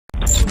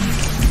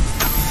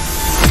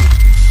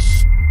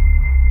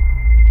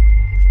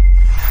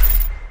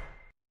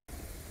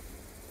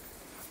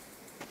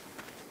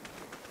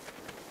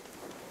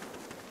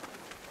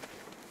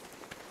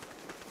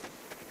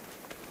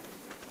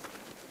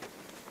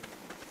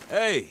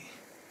Hey!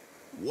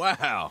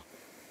 Wow!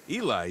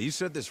 Eli, you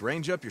set this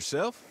range up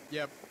yourself?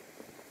 Yep.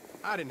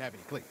 I didn't have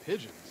any clay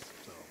pigeons,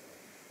 so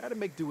I had to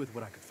make do with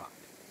what I could find.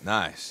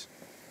 Nice.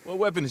 What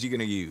weapons you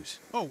gonna use?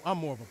 Oh, I'm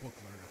more of a book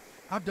learner.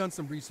 I've done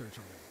some research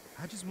already.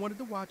 I just wanted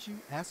to watch you,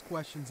 ask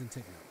questions, and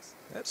take notes.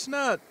 That's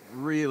not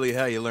really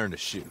how you learn to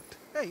shoot.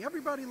 Hey,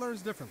 everybody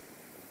learns differently.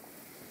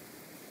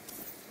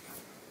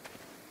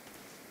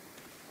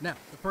 Now,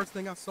 the first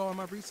thing I saw in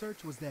my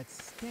research was that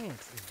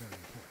stance is very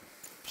important.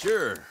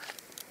 Sure.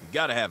 You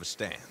gotta have a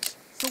stance.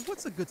 So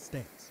what's a good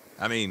stance?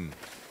 I mean,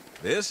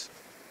 this?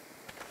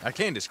 I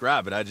can't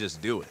describe it, I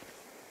just do it.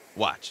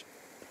 Watch.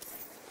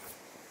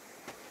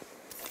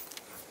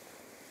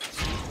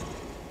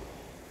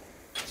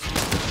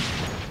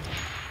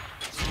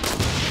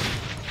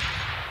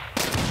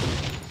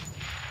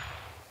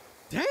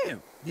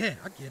 Damn! Yeah,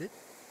 I get it.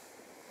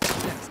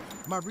 Next,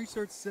 my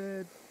research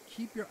said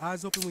keep your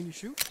eyes open when you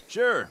shoot.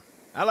 Sure.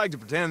 I like to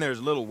pretend there's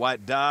a little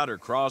white dot or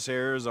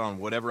crosshairs on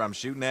whatever I'm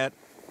shooting at,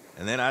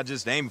 and then I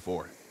just aim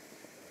for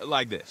it.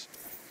 Like this.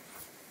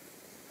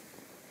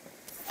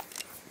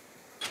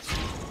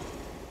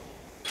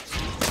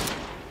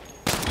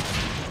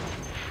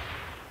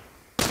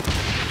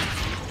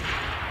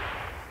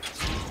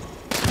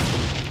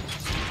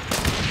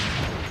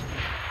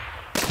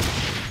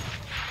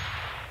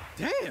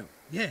 Damn!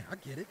 Yeah, I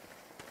get it.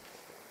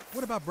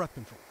 What about breath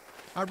control?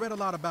 I read a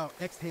lot about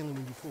exhaling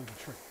when you pull the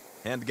trigger.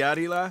 Hand to God,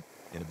 Eli?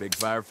 In a big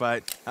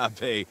firefight, I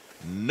pay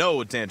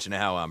no attention to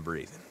how I'm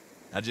breathing.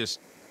 I just...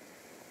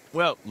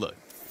 Well, look.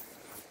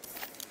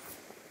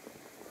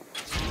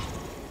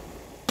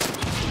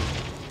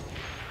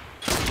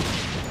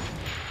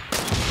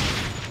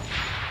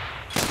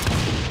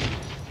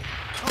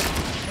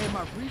 Oh, and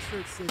my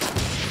research says you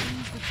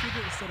squeeze the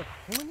trigger instead of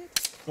pulling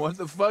it? What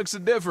the fuck's the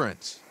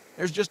difference?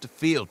 There's just a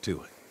feel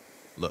to it.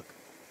 Look.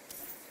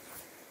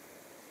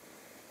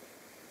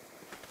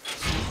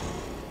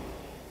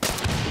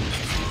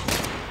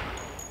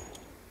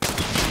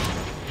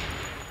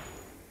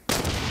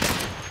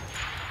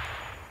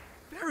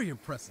 Very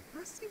impressive.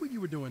 I see what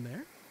you were doing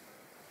there.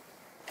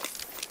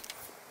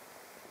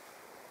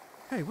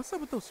 Hey, what's up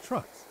with those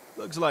trucks?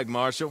 Looks like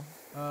Marshall.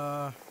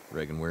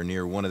 Reckon we're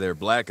near one of their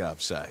Black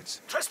Ops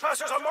sites.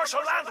 Trespassers on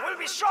Marshall land will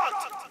be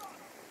shot!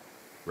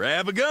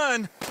 Grab a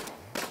gun!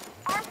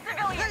 Armed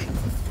civilians!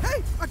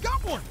 Hey, I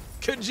got one!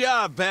 Good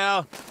job,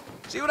 pal.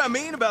 See what I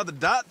mean about the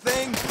dot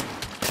thing?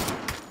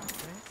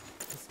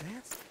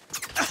 Stance?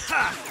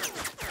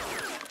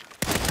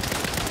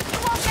 You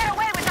won't get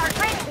away with our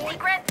training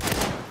secrets!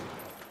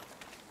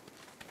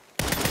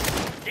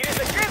 It is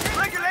against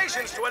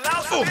regulations to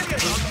allow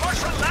civilians on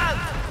Marshall land!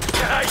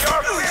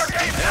 You're fair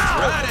game now!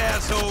 Right,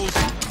 assholes.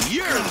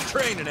 You're the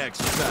training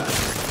exercise.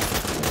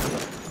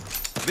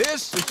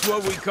 This is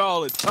what we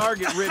call a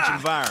target-rich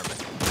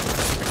environment.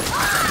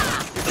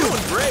 You're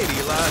doing great,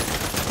 Eli.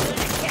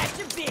 Catch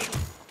a big!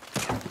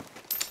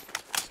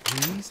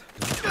 Please?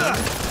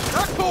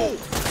 Not cool!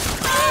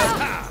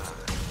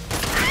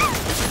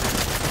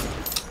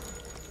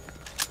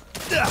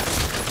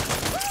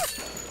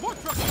 More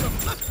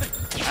trucks! Let's take.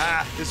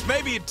 This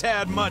may be a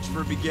tad much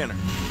for a beginner.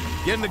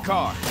 Get in the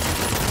car.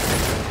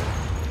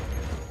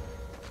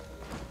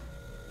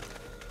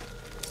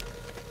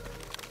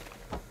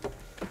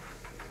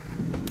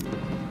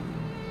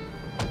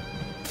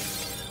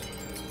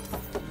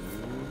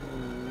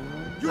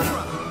 You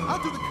drive.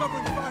 I'll do the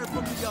covering fire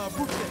from the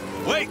roof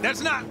deck. Wait,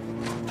 that's not...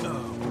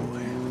 Oh,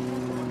 boy.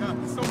 Oh my God,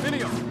 there's so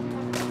many of them.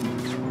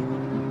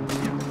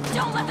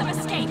 Don't let them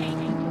escape!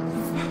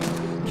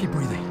 Keep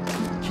breathing.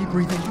 Keep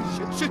breathing.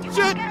 Shit! You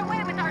won't get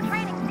away with our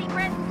training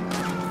secrets!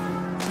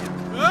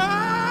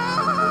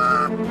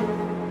 Ah!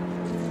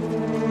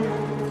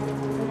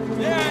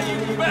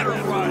 Yeah, you better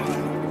run!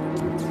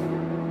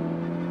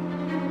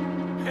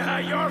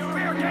 You're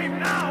fair game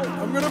now!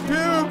 I'm gonna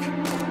puke!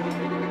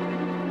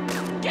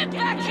 Get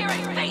back here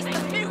and face the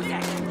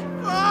music!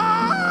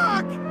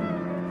 Fuck!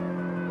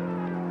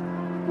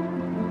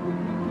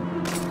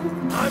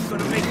 I'm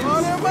gonna make you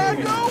What am I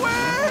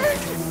going?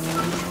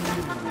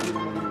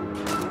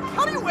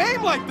 How do you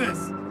aim like this?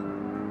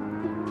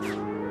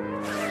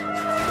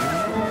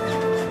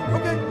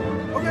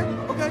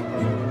 Okay.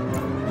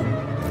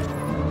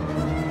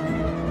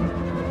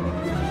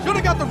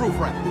 Should've got the roof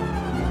wrapped.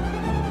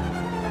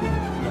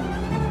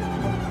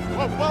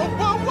 Whoa!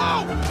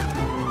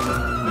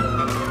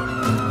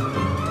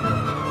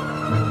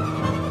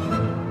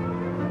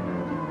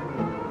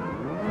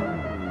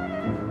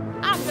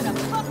 I'm gonna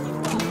fuck you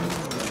up!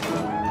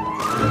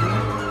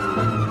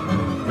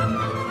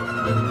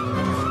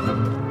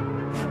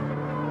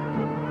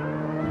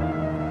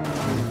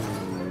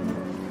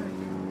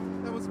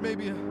 That was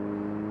maybe a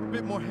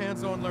bit more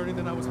hands-on learning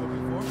than I was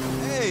hoping for.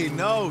 Hey,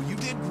 no, you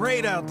did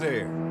great out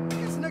there. I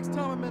guess next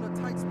time I'm in a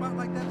tight spot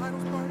like that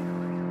Idols party,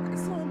 I can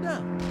slow him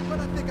down. But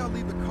I think I'll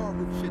leave the car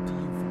roof shit to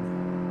you.